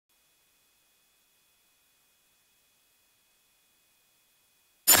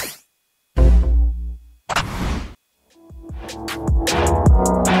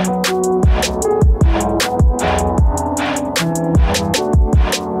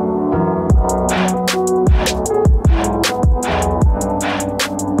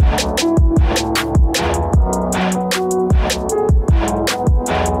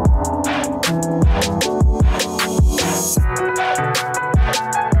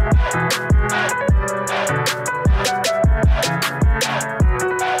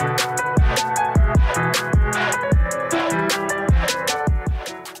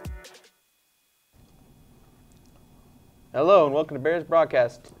Hello and welcome to Bears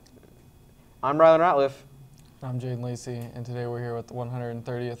Broadcast. I'm Rylan Ratliff. I'm Jaden Lacey, and today we're here with the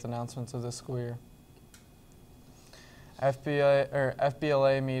 130th announcements of this school year.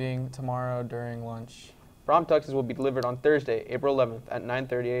 FBLA meeting tomorrow during lunch. Prom tuxes will be delivered on Thursday, April 11th at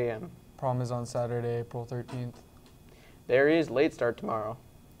 9:30 a.m. Prom is on Saturday, April 13th. There is late start tomorrow.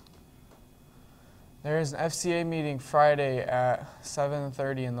 There is an FCA meeting Friday at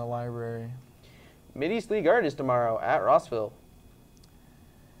 7:30 in the library. Mid-East League Art is tomorrow at Rossville.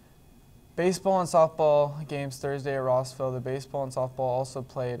 Baseball and softball games Thursday at Rossville. The baseball and softball also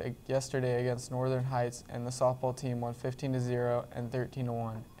played yesterday against Northern Heights, and the softball team won 15-0 and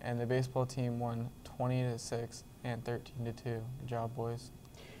 13-1, and the baseball team won 20-6 and 13-2. Good job, boys.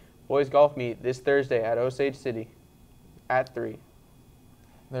 Boys golf meet this Thursday at Osage City at 3.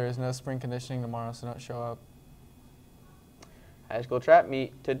 There is no spring conditioning tomorrow, so don't show up. High school trap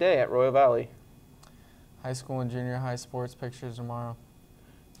meet today at Royal Valley. High school and junior high sports pictures tomorrow.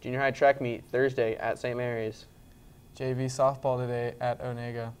 Junior high track meet Thursday at St. Mary's. JV softball today at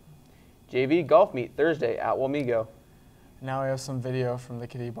Onega. JV golf meet Thursday at Wamego. Now we have some video from the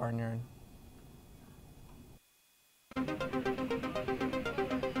Kiddie Barnyard.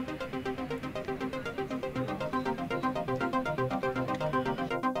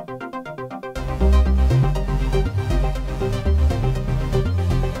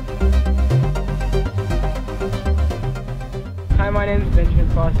 Hi, my name is Benjamin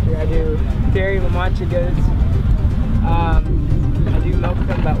Foster. I do dairy Lamacha goats. I do milk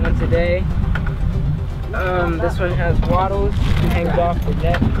them about once a day. This one has wattles, hangs off the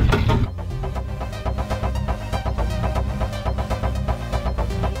neck.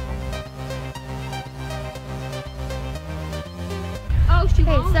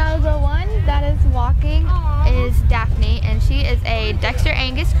 Okay, so the one that is walking is Daphne, and she is a Dexter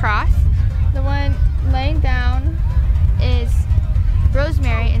Angus cross. The one laying down is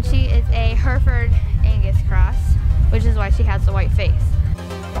Rosemary, and she is a Hereford Angus cross, which is why she has the white face.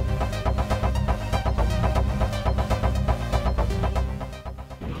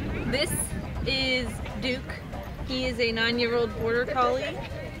 This is Duke. He is a 9-year-old border collie.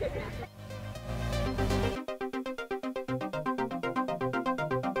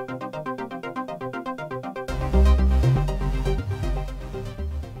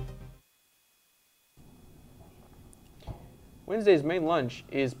 Wednesday's main lunch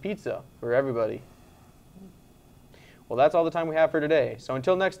is pizza for everybody. Well, that's all the time we have for today. So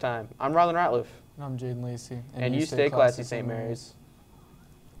until next time, I'm Rylan Ratliff. And I'm Jaden Lacey. And you stay classy, St. Mary's.